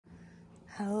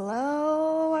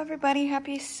Hello, everybody.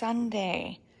 Happy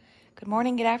Sunday. Good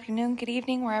morning, good afternoon, good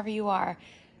evening, wherever you are.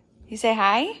 You say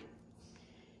hi?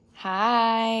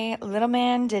 Hi. Little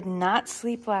man did not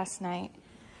sleep last night.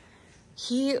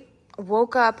 He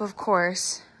woke up, of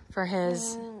course, for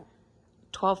his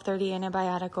 12:30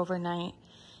 antibiotic overnight,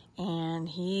 and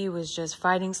he was just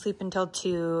fighting sleep until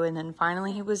 2, and then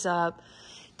finally he was up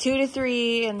 2 to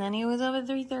 3, and then he was up at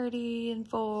 3:30 and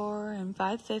 4 and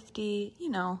 5:50, you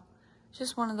know.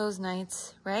 Just one of those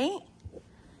nights, right?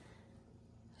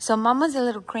 So Mama's a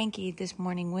little cranky this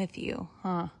morning with you,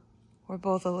 huh? We're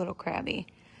both a little crabby.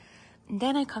 And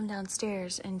then I come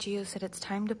downstairs and Gio said it's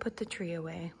time to put the tree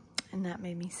away. And that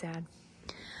made me sad.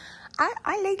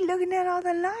 I like looking at all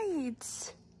the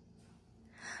lights.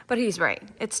 But he's right.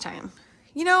 It's time.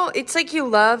 You know, it's like you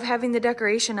love having the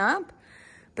decoration up,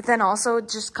 but then also it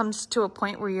just comes to a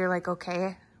point where you're like,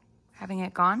 okay, having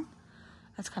it gone.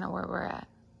 That's kind of where we're at.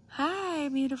 Hi,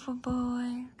 beautiful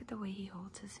boy. Look at the way he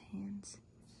holds his hands.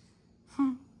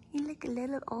 You like a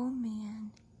little old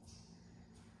man.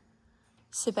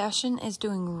 Sebastian is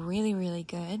doing really, really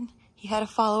good. He had a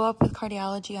follow-up with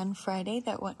cardiology on Friday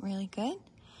that went really good.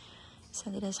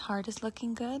 Said that his heart is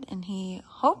looking good, and he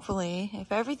hopefully, if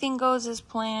everything goes as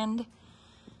planned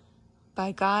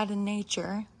by God and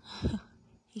nature,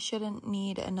 he shouldn't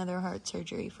need another heart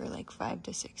surgery for like 5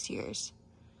 to 6 years.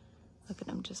 Look at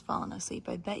him just falling asleep.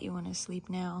 I bet you want to sleep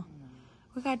now.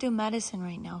 We got to do medicine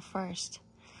right now first.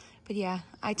 But yeah,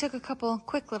 I took a couple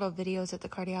quick little videos at the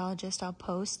cardiologist I'll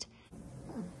post.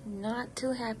 Not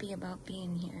too happy about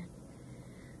being here.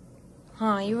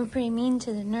 Huh, you were pretty mean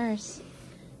to the nurse.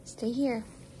 Stay here.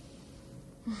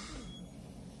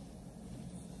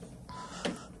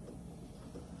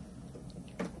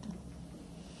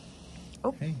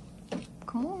 Oh, hey.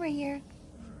 Come over here.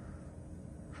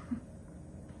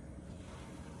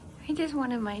 I just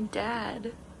wanted my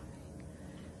dad.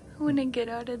 I want to get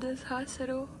out of this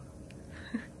hospital.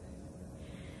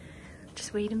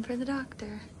 Just waiting for the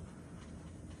doctor.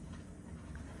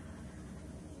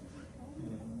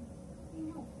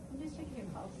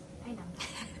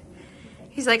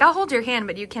 He's like, I'll hold your hand,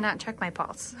 but you cannot check my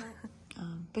pulse.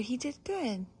 But he did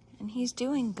good, and he's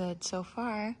doing good so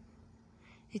far.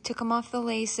 They took him off the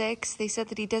Lasix. They said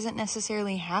that he doesn't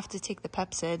necessarily have to take the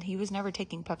Pepcid. He was never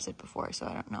taking Pepcid before, so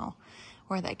I don't know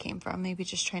where that came from. Maybe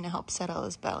just trying to help settle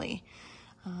his belly.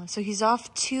 So he's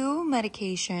off 2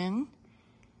 medication,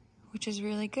 which is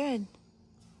really good.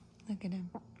 Look at him.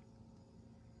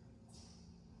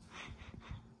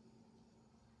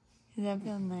 Does that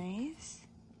feel nice?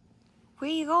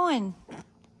 Where are you going?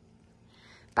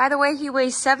 By the way, he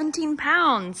weighs 17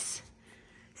 pounds.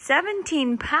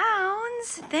 17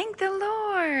 pounds? Thank the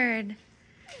Lord.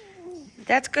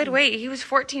 That's good weight. He was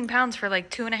 14 pounds for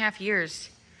like 2.5 years.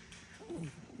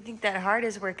 I think that heart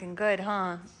is working good,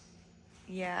 huh?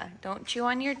 Yeah, don't chew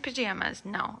on your pajamas.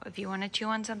 No, if you want to chew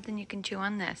on something, you can chew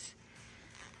on this.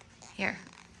 Here.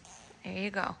 There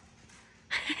you go.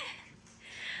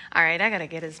 All right, I gotta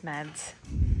get his meds.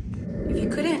 If you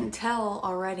couldn't tell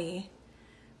already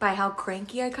by how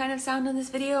cranky I kind of sound in this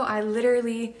video, I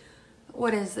literally...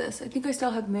 What is this? I think I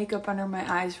still have makeup under my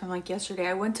eyes from like yesterday.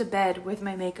 I went to bed with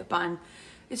my makeup on.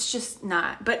 It's just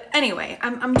not. But anyway,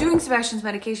 I'm doing Sebastian's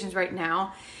medications right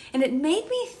now, and it made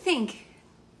me think,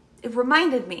 it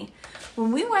reminded me,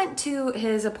 when we went to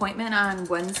his appointment on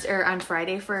Wednesday or on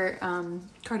Friday for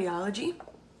cardiology,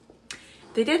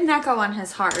 they did an echo on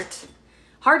his heart.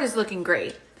 Heart is looking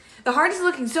great. The heart is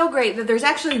looking so great that there's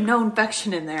actually no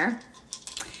infection in there.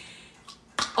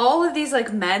 All of these like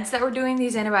meds that we're doing,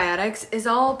 these antibiotics, is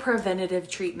all preventative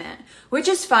treatment, which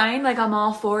is fine. Like, I'm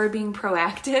all for being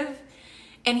proactive.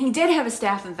 And he did have a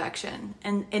staph infection,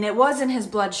 and it was in his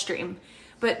bloodstream.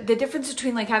 But the difference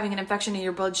between like having an infection in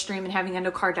your bloodstream and having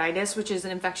endocarditis, which is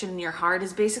an infection in your heart,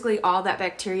 is basically all that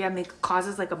bacteria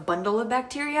causes like a bundle of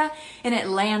bacteria, and it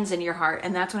lands in your heart,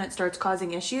 and that's when it starts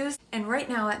causing issues. And right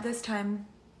now at this time,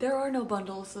 there are no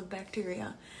bundles of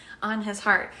bacteria on his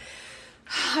heart.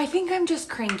 I think I'm just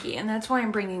cranky, and that's why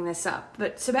I'm bringing this up.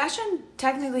 But Sebastian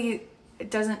technically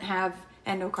doesn't have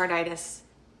endocarditis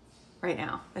right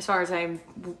now, as far as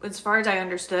I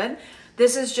understood.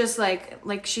 This is just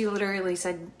like she literally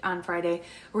said on Friday,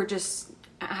 we're just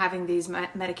having these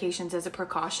medications as a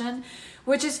precaution,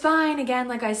 which is fine, again,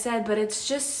 like I said, but it's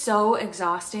just so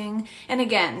exhausting. And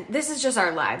again, this is just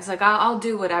our lives. Like, I'll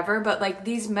do whatever, but like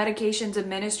these medications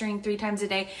administering 3 times a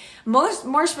day,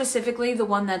 more specifically the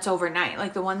one that's overnight,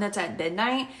 like the one that's at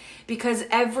midnight, because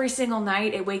every single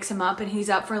night it wakes him up and he's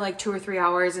up for like 2 or 3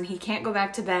 hours and he can't go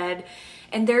back to bed.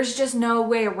 And there's just no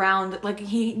way around, like,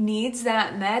 he needs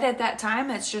that med at that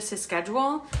time. It's just his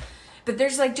schedule. But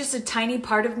there's like just a tiny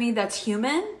part of me that's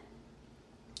human.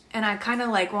 And I kind of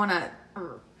like want to,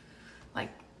 like,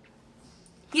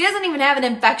 he doesn't even have an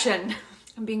infection.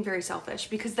 I'm being very selfish,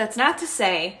 because that's not to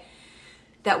say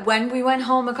that when we went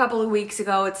home a couple of weeks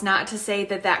ago, it's not to say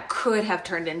that that could have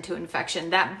turned into infection.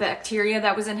 That bacteria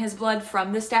that was in his blood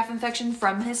from the staph infection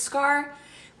from his scar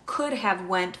could have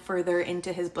went further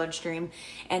into his bloodstream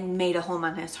and made a home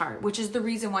on his heart, which is the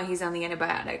reason why he's on the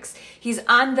antibiotics. He's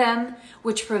on them,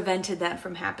 which prevented that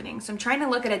from happening. So I'm trying to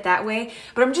look at it that way,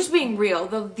 but I'm just being real.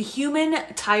 The human,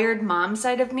 tired mom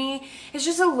side of me is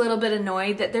just a little bit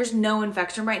annoyed that there's no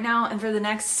infection right now, and for the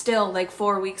next still like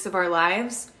 4 weeks of our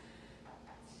lives,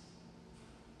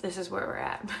 this is where we're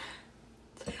at.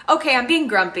 Okay, I'm being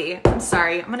grumpy. I'm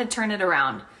sorry. I'm going to turn it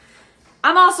around.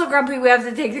 I'm also grumpy we have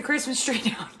to take the Christmas tree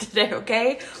down today,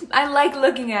 okay? I like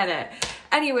looking at it.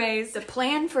 Anyways, the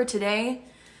plan for today,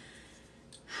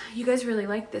 you guys really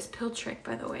like this pill trick,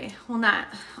 by the way. Well, not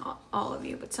all of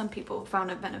you, but some people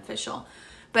found it beneficial.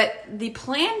 But the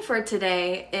plan for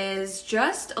today is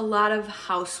just a lot of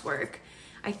housework.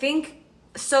 I think,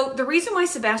 so the reason why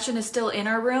Sebastian is still in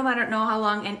our room, I don't know how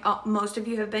long, and most of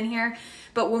you have been here,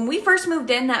 but when we first moved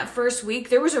in that first week,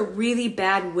 there was a really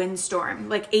bad windstorm,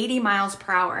 like 80 miles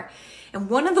per hour. And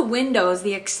one of the windows,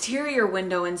 the exterior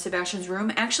window in Sebastian's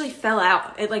room, actually fell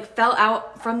out. It like fell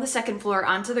out from the second floor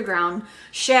onto the ground,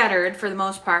 shattered for the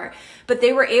most part. But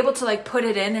they were able to like put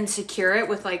it in and secure it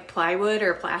with like plywood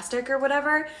or plastic or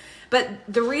whatever. But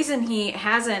the reason he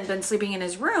hasn't been sleeping in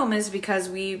his room is because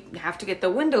we have to get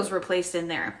the windows replaced in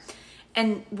there.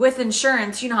 And with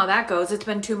insurance, you know how that goes. It's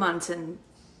been 2 months and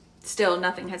still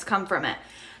nothing has come from it.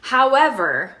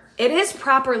 However, it is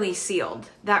properly sealed.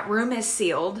 That room is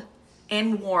sealed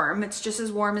and warm. It's just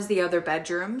as warm as the other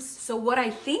bedrooms. So what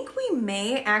I think we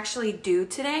may actually do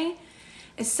today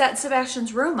is set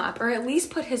Sebastian's room up, or at least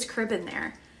put his crib in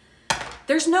there.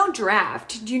 There's no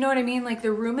draft. Do you know what I mean? Like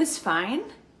the room is fine.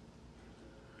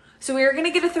 So we are going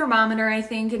to get a thermometer, I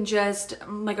think, and just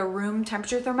like a room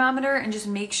temperature thermometer, and just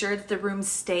make sure that the room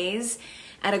stays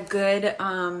at a good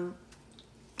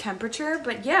temperature.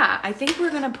 But yeah, I think we're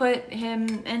going to put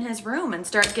him in his room and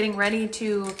start getting ready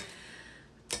to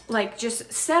like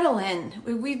just settle in.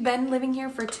 We've been living here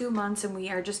for 2 months and we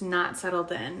are just not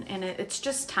settled in, and it's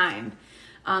just time.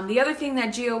 The other thing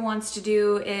that Gio wants to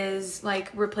do is like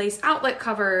replace outlet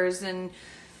covers and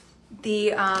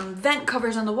the vent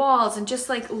covers on the walls, and just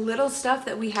like little stuff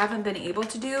that we haven't been able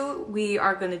to do. We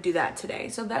are going to do that today.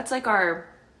 So that's like our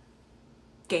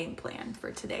game plan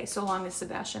for today, so long as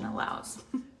Sebastian allows.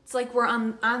 It's like we're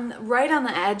right on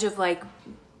the edge of like,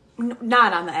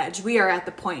 not on the edge. We are at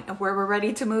the point of where we're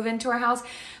ready to move into our house,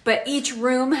 but each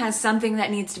room has something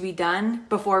that needs to be done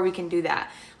before we can do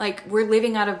that. Like we're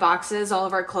living out of boxes, all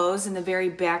of our clothes in the very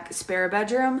back spare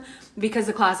bedroom because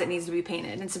the closet needs to be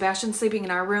painted. And Sebastian's sleeping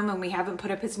in our room and we haven't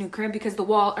put up his new crib because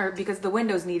because the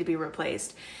windows need to be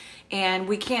replaced. And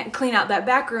we can't clean out that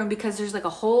back room because there's like a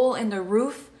hole in the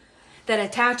roof that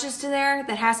attaches to there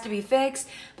that has to be fixed,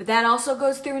 but that also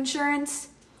goes through insurance.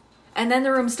 And then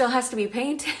the room still has to be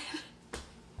painted.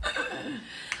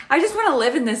 I just want to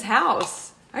live in this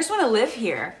house. I just want to live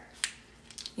here,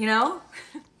 you know?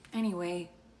 Anyway,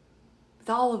 with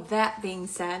all of that being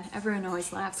said, everyone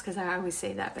always laughs because I always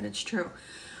say that, but it's true.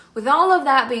 With all of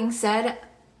that being said,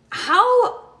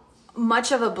 how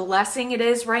much of a blessing it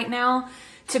is right now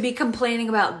to be complaining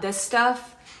about this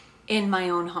stuff in my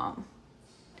own home.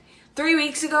 3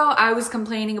 weeks ago, I was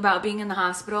complaining about being in the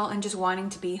hospital and just wanting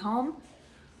to be home.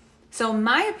 So in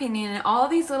my opinion, all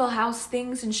these little house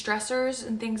things and stressors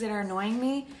and things that are annoying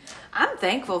me, I'm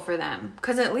thankful for them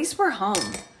because at least we're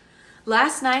home.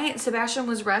 Last night, Sebastian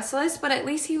was restless, but at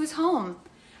least he was home.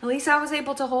 At least I was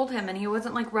able to hold him and he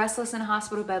wasn't like restless in a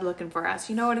hospital bed looking for us.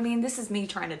 You know what I mean? This is me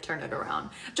trying to turn it around.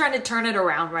 I'm trying to turn it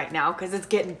around right now because it's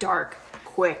getting dark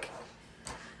quick.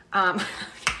 I'm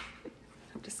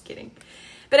just kidding.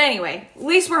 But anyway, at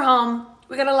least we're home.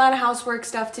 We got a lot of housework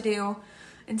stuff to do.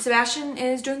 And Sebastian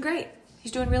is doing great.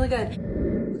 He's doing really good.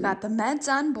 We've got the meds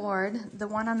on board. The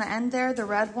one on the end there, the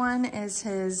red one, is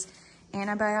his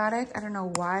antibiotic. I don't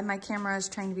know why my camera is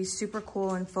trying to be super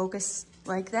cool and focus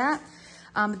like that.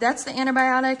 That's the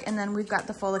antibiotic. And then we've got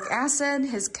the folic acid,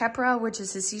 his Keppra, which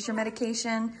is his seizure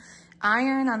medication,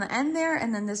 iron on the end there.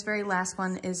 And then this very last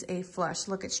one is a flush.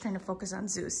 Look, it's trying to focus on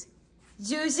Zeus.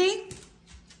 Zeusy?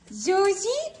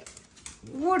 Zeusy?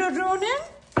 What are you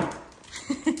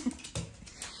doing?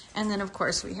 And then, of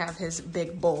course, we have his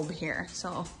big bulb here.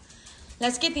 So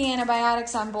let's get the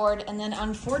antibiotics on board. And then,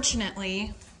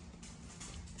 unfortunately,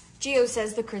 Gio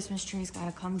says the Christmas tree's got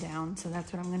to come down. So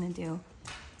that's what I'm going to do.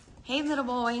 Hey, little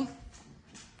boy.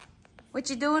 What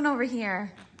you doing over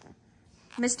here?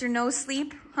 Mr. No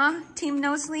Sleep, huh? Team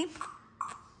No Sleep?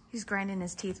 He's grinding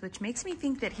his teeth, which makes me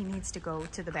think that he needs to go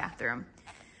to the bathroom.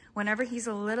 Whenever he's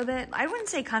a little bit, I wouldn't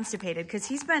say constipated, because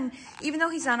he's been, even though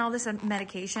he's on all this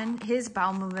medication, his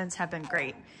bowel movements have been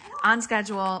great. On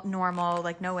schedule, normal,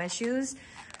 like no issues.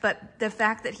 But the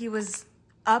fact that he was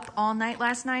up all night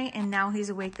last night and now he's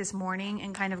awake this morning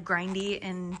and kind of grindy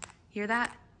and hear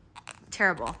that?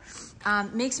 Terrible.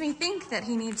 Makes me think that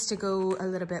he needs to go a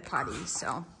little bit potty.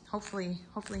 So hopefully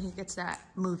he gets that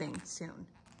moving soon.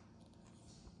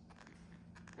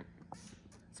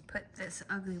 Put this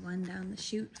ugly one down the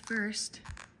chute first.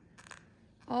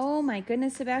 Oh my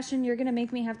goodness, Sebastian, you're gonna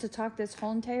make me have to talk this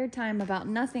whole entire time about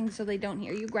nothing so they don't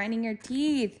hear you grinding your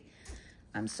teeth.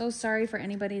 I'm so sorry for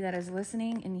anybody that is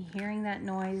listening and hearing that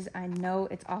noise. I know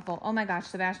it's awful. Oh my gosh,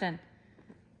 Sebastian,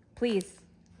 please,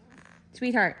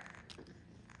 sweetheart.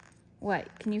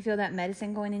 What, can you feel that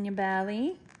medicine going in your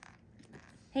belly?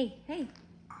 Hey,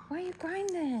 why are you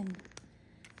grinding?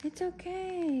 It's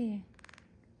okay.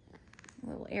 A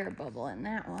little air bubble in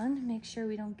that one. Make sure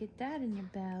we don't get that in your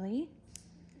belly.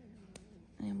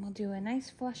 And we'll do a nice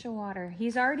flush of water.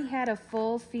 He's already had a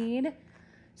full feed,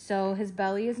 so his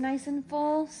belly is nice and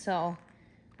full. So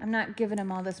I'm not giving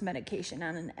him all this medication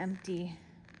on an empty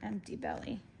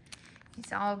belly.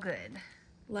 He's all good.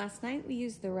 Last night we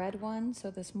used the red one, so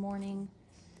this morning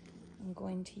I'm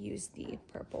going to use the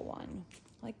purple one.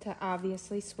 I like to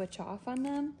obviously switch off on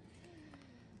them,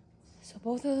 so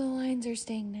both of the lines are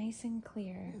staying nice and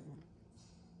clear.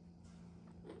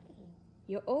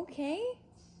 You okay?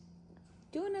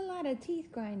 Doing a lot of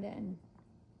teeth grinding.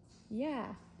 Yeah.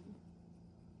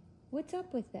 What's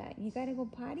up with that? You gotta go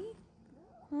potty?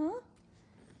 Huh?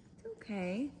 It's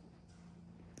okay.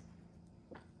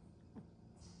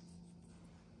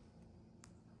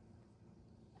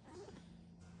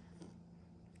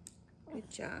 Good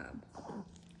job.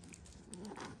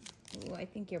 Ooh, I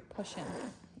think you're pushing.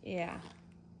 Yeah.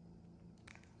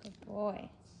 Good boy.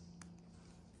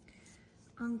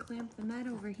 Unclamp the med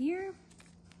over here.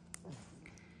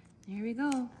 There we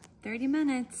go. 30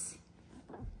 minutes.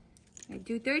 I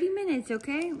do 30 minutes,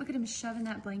 okay? Look at him shoving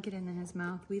that blanket in his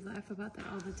mouth. We laugh about that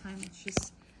all the time. It's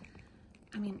just,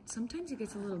 I mean, sometimes it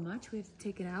gets a little much. We have to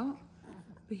take it out.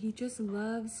 But he just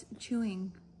loves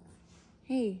chewing.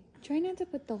 Hey, try not to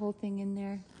put the whole thing in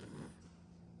there.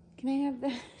 Can I have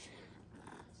that?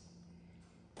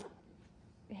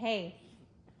 Hey,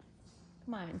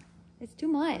 come on. It's too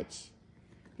much.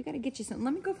 We gotta get you something.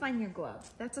 Let me go find your glove.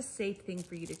 That's a safe thing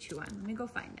for you to chew on. Let me go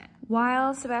find it.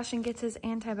 While Sebastian gets his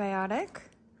antibiotic,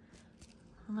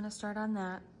 I'm gonna start on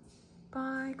that.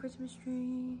 Bye, Christmas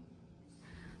tree.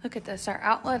 Look at this, our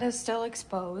outlet is still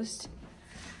exposed.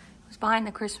 It was behind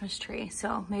the Christmas tree,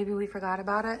 so maybe we forgot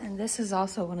about it. And this is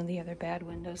also one of the other bad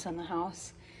windows in the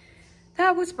house.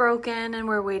 That was broken and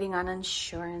we're waiting on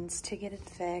insurance to get it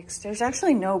fixed. There's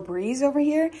actually no breeze over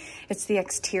here. It's the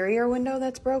exterior window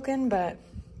that's broken, but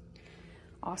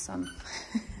awesome.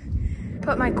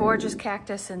 Put my gorgeous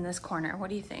cactus in this corner. What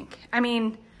do you think? I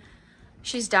mean,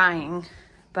 she's dying,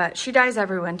 but she dies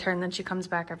every winter and then she comes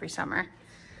back every summer.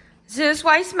 Zeus,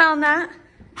 why are you smelling that?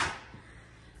 I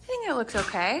think it looks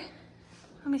okay.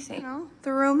 Let me see. You know,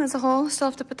 the room as a whole, still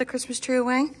have to put the Christmas tree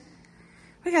away.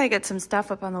 We gotta get some stuff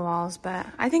up on the walls, but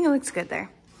I think it looks good there.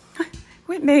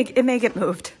 It may get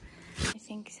moved. I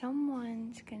think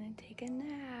someone's gonna take a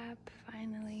nap,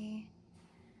 finally.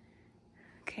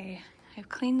 Okay, I've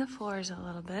cleaned the floors a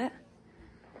little bit.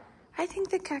 I think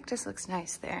the cactus looks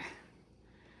nice there.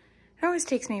 It always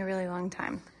takes me a really long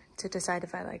time to decide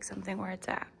if I like something where it's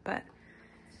at, but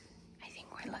I think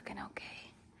we're looking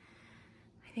okay.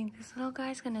 I think this little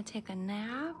guy's gonna take a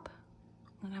nap,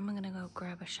 and I'm gonna go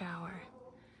grab a shower.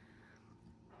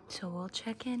 So we'll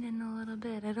check in a little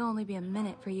bit. It'll only be a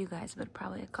minute for you guys, but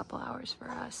probably a couple hours for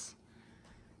us.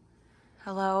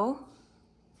 Hello?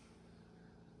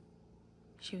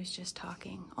 She was just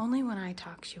talking. Only when I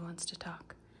talk, she wants to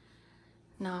talk.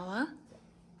 Nala?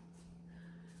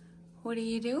 What are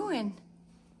you doing?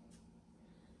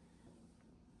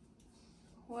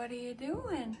 What are you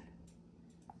doing?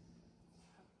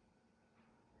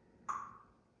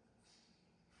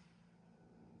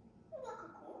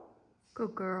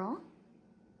 Good girl.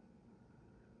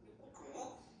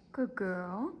 Good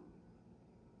girl.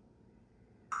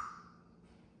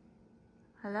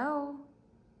 Hello?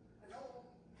 Hello?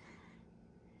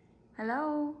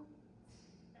 Hello?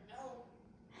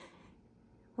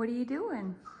 What are you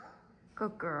doing?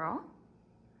 Good girl.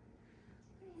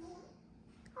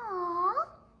 Aww.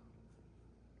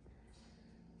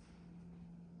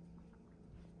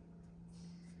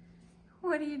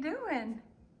 What are you doing?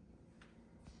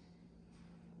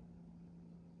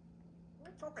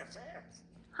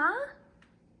 Huh?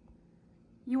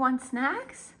 You want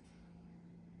snacks?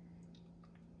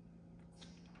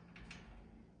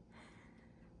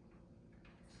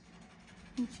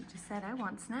 I think she just said, I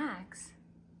want snacks.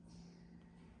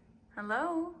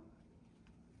 Hello?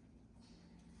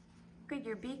 Look at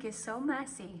your beak is so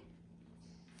messy.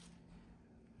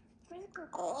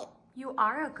 You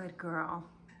are a good girl.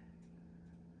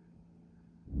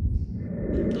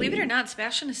 Believe it or not,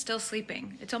 Sebastian is still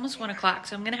sleeping. It's almost 1 o'clock,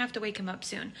 so I'm gonna have to wake him up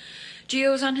soon.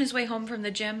 Gio's on his way home from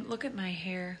the gym. Look at my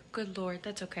hair. Good Lord,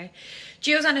 that's okay.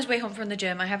 Gio's on his way home from the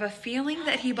gym. I have a feeling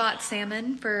that he bought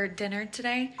salmon for dinner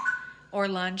today, or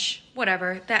lunch,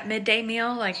 whatever. That midday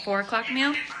meal, like 4 o'clock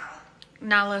meal.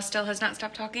 Nala still has not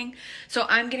stopped talking. So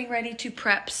I'm getting ready to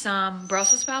prep some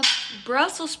Brussels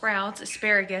sprouts,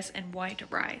 asparagus, and white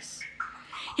rice.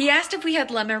 He asked if we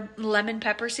had lemon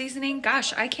pepper seasoning.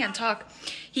 Gosh, I can't talk.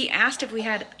 He asked if we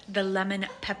had the lemon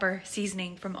pepper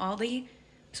seasoning from Aldi.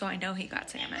 So I know he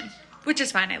got salmon, which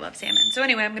is fine. I love salmon. So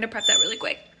anyway, I'm going to prep that really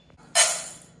quick.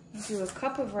 Do a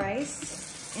cup of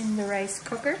rice in the rice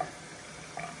cooker.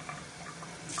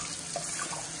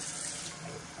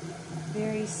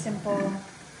 Very simple,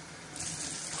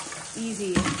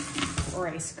 easy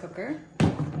rice cooker.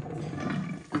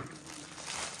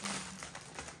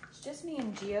 It's just me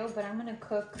and Gio, but I'm gonna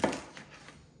cook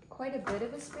quite a bit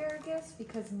of asparagus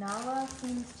because Nala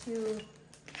seems to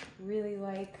really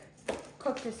like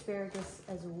cooked asparagus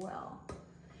as well.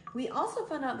 We also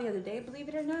found out the other day, believe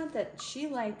it or not, that she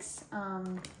likes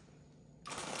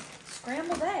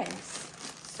scrambled eggs.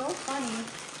 So funny.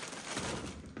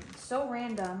 So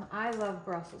random. I love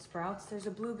Brussels sprouts. There's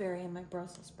a blueberry in my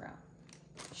Brussels sprout.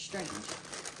 Strange.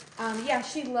 Yeah,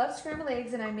 she loves scrambled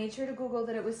eggs, and I made sure to Google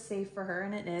that it was safe for her,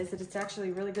 and it is. That it's actually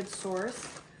a really good source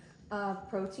of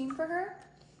protein for her.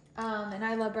 And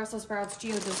I love Brussels sprouts.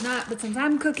 Gio does not, but since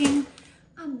I'm cooking,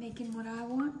 I'm making what I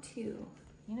want to. You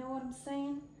know what I'm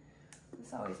saying?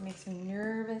 This always makes me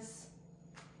nervous.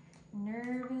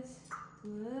 Nervous.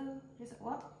 Whoa. Just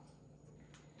what?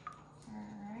 All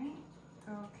right.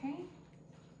 Okay.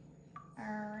 All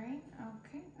right.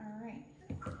 Okay. All right.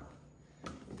 All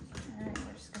right.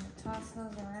 We're just gonna toss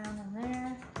those around in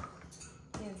there.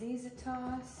 Give these a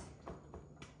toss.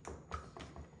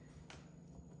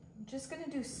 I'm just gonna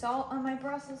do salt on my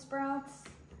Brussels sprouts.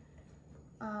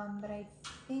 But I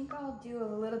think I'll do a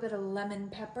little bit of lemon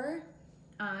pepper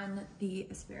on the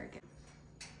asparagus.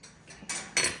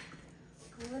 Okay.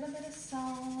 A little bit of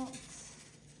salt.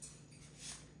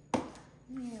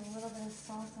 Need a little bit of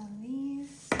salt on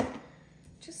these.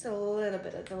 Just a little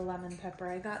bit of the lemon pepper.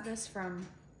 I got this from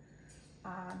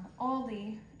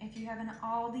Aldi. If you have an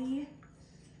Aldi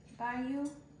by you,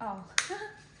 oh,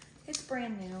 it's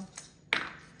brand new.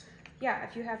 Yeah,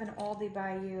 if you have an Aldi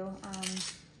by you,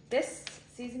 this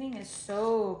seasoning is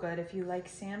so good if you like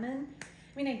salmon.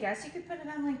 I mean, I guess you could put it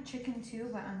on like chicken too,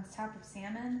 but on top of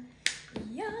salmon,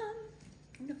 yum.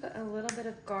 I'm gonna put a little bit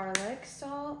of garlic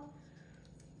salt,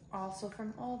 also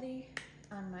from Aldi,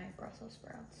 on my Brussels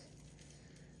sprouts.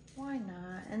 Why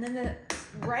not? And then the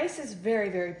rice is very,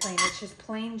 very plain. It's just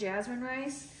plain jasmine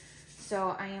rice.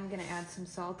 So I am gonna add some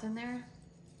salt in there,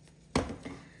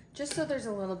 just so there's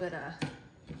a little bit of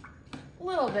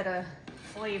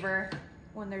flavor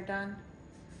when they're done.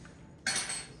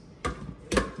 All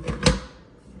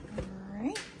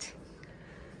right.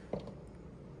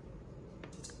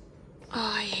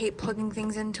 Oh, I hate plugging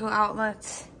things into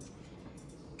outlets.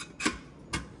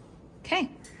 Okay,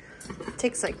 it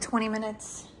takes like 20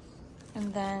 minutes.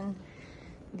 And then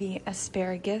the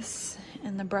asparagus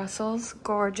and the Brussels,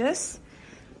 gorgeous.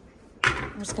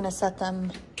 I'm just gonna set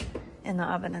them in the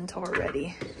oven until we're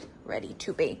ready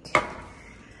to bake.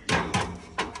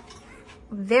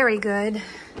 Very good.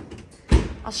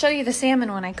 I'll show you the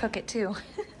salmon when I cook it too.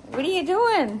 What are you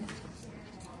doing?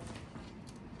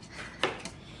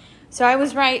 So I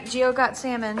was right, Gio got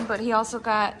salmon, but he also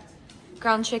got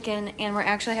ground chicken, and we're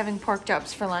actually having pork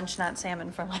chops for lunch, not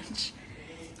salmon for lunch.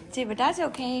 See, but that's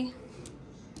okay.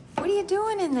 What are you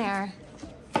doing in there?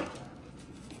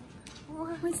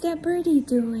 What's that birdie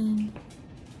doing?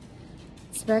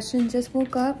 Sebastian just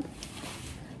woke up.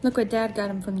 Look what Dad got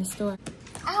him from the store.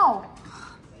 Ow!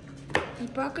 There's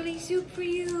broccoli soup for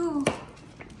you.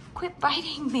 Quit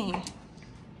biting me.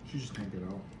 She just can't get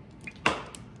out.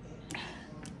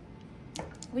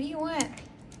 What do you want?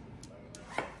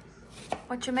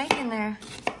 What you making there?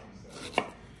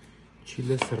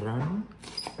 Chile serrano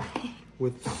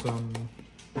with some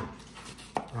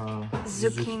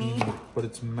zucchini, but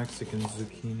it's Mexican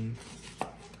zucchini.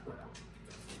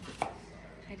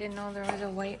 I didn't know there was a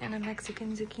white and a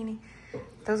Mexican zucchini.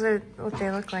 Those are what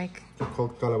they look like. They're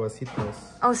called calabacitas.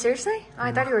 Oh, seriously? Oh,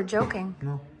 I thought you were joking.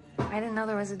 No. I didn't know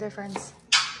there was a difference.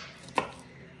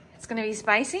 It's gonna be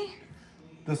spicy?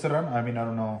 The serrano, I mean, I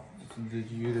don't know.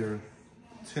 Did you either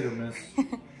it's hit or miss?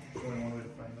 Only one way to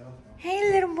find out.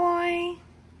 Hey, little boy.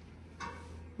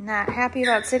 Not happy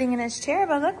about sitting in his chair,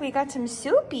 but look, we got some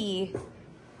soupy.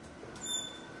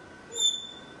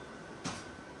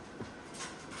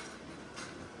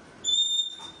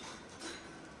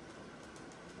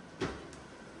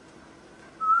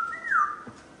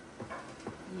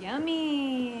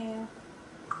 Yummy.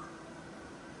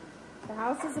 The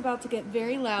house is about to get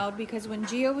very loud because when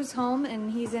Gio was home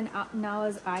and he's in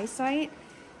Nala's eyesight,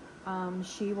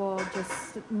 she will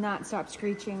just not stop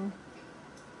screeching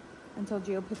until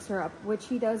Gio picks her up, which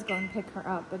he does go and pick her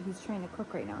up, but he's trying to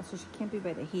cook right now, so she can't be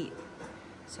by the heat.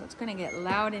 So it's gonna get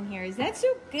loud in here. Is that so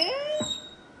good?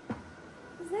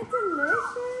 Is that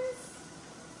delicious?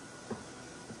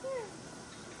 Yeah.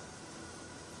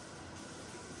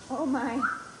 Oh my.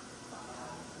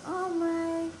 Oh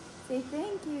my. Say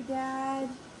thank you, Dad.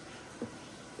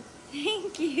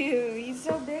 Thank you. He's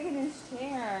so big in his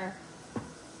chair.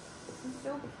 He's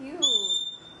so cute.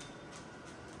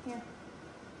 Here.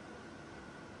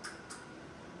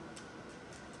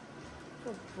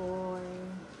 Good boy.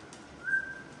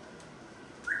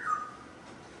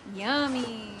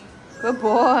 Yummy. Good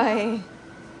boy.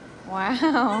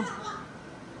 Wow.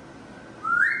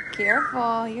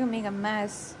 Careful, you'll make a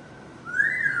mess.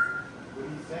 What are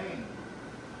you saying?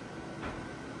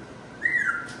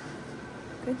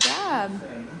 Good job.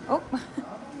 Oh,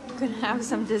 gonna have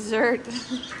some dessert.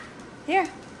 Here.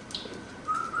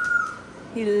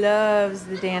 He loves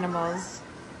the Danimals.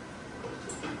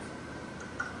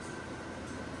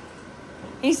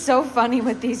 He's so funny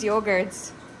with these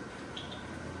yogurts.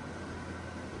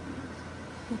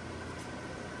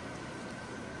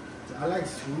 I like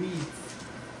sweets.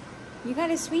 You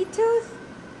got a sweet tooth?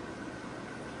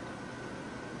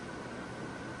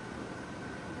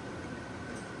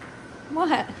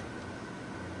 What?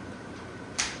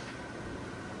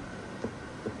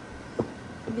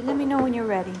 Let me know when you're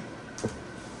ready.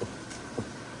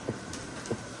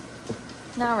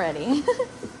 Not ready.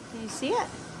 Can you see it?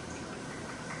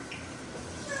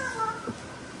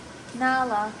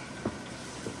 Nala.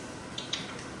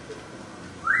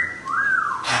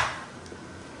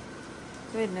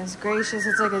 Goodness gracious,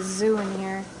 it's like a zoo in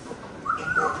here.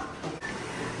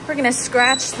 We're gonna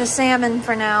scratch the salmon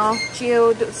for now.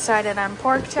 Gio decided on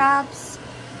pork chops.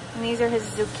 And these are his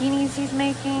zucchinis he's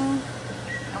making.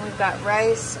 And we've got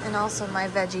rice and also my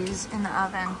veggies in the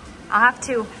oven. I'll have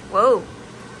to, whoa.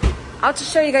 I'll have to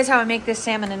show you guys how I make this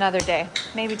salmon another day.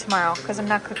 Maybe tomorrow, because I'm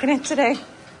not cooking it today.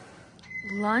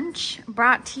 Lunch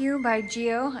brought to you by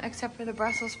Gio, except for the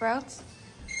Brussels sprouts.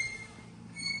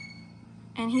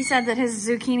 And he said that his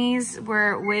zucchinis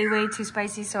were way, way too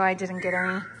spicy, so I didn't get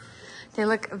any. They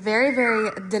look very,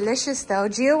 very delicious though.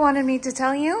 Gio wanted me to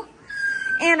tell you,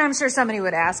 and I'm sure somebody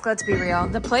would ask, let's be real.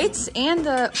 The plates and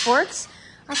the forks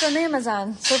are from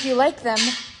Amazon. So if you like them,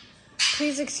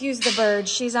 please excuse the bird.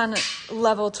 She's on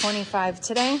level 25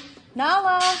 today.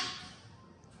 Nala!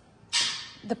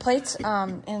 The plates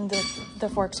and the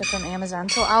forks are from Amazon.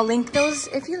 So I'll link those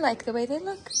if you like the way they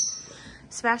look.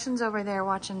 Sebastian's over there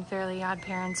watching Fairly Odd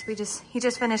Parents. He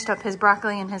just finished up his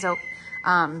broccoli and his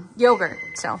yogurt,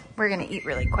 so we're gonna eat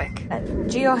really quick.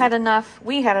 Gio had enough,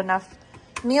 we had enough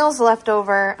meals left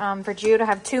over for Gio to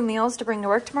have 2 meals to bring to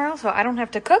work tomorrow, so I don't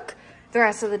have to cook the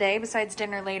rest of the day besides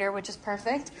dinner later, which is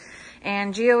perfect.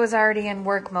 And Gio is already in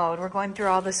work mode. We're going through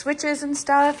all the switches and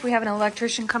stuff. We have an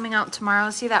electrician coming out tomorrow.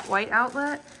 See that white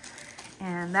outlet?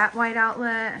 And that white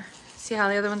outlet. See how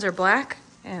the other ones are black?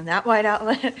 And that white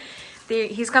outlet.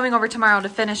 He's coming over tomorrow to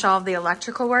finish all of the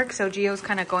electrical work, so Gio's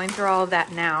kind of going through all of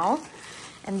that now.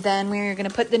 And then we're gonna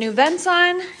put the new vents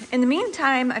on. In the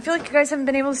meantime, I feel like you guys haven't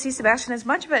been able to see Sebastian as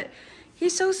much, but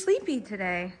he's so sleepy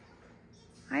today.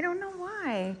 I don't know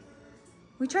why.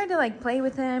 We tried to like play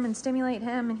with him and stimulate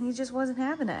him, and he just wasn't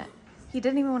having it. He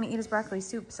didn't even want to eat his broccoli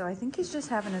soup, so I think he's just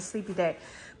having a sleepy day.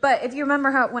 But if you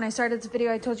remember how when I started this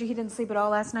video, I told you he didn't sleep at all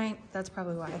last night, that's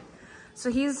probably why.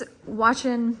 So he's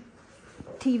watching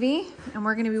TV, and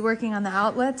we're gonna be working on the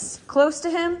outlets close to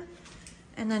him.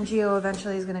 And then Gio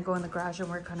eventually is gonna go in the garage and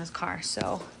work on his car.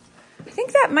 So I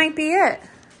think that might be it.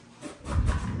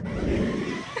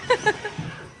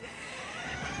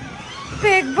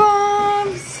 Big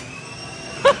bombs.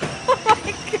 Oh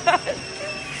my God.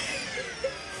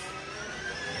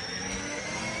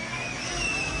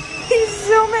 He's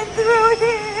zooming through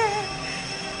here.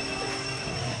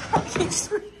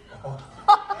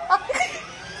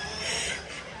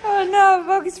 Oh no,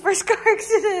 Bogey's first car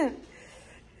accident.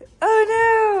 Oh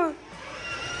no!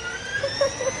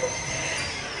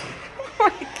 Oh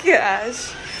my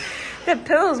gosh. That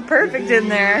pillow's perfect in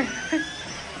there.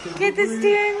 Get the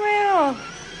steering wheel.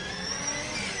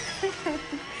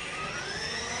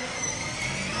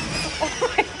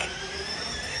 Oh my God.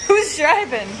 Who's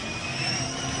driving?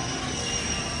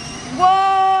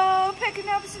 Whoa, picking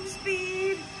up some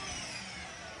speed.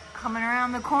 Coming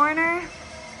around the corner.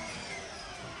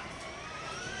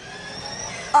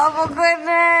 Oh my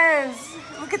goodness.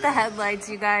 Look at the headlights,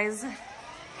 you guys.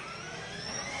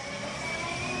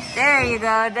 There you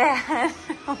go, Dad.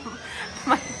 Oh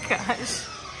my gosh.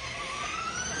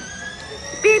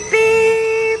 Beep,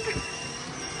 beep.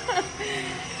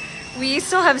 We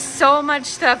still have so much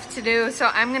stuff to do, so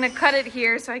I'm gonna cut it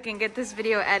here so I can get this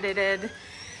video edited.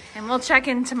 And we'll check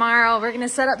in tomorrow. We're gonna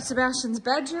set up Sebastian's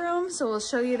bedroom, so we'll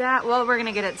show you that. Well, we're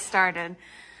gonna get it started.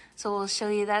 So we'll show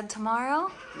you that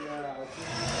tomorrow. Yeah.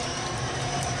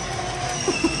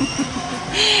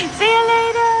 See you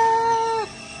later.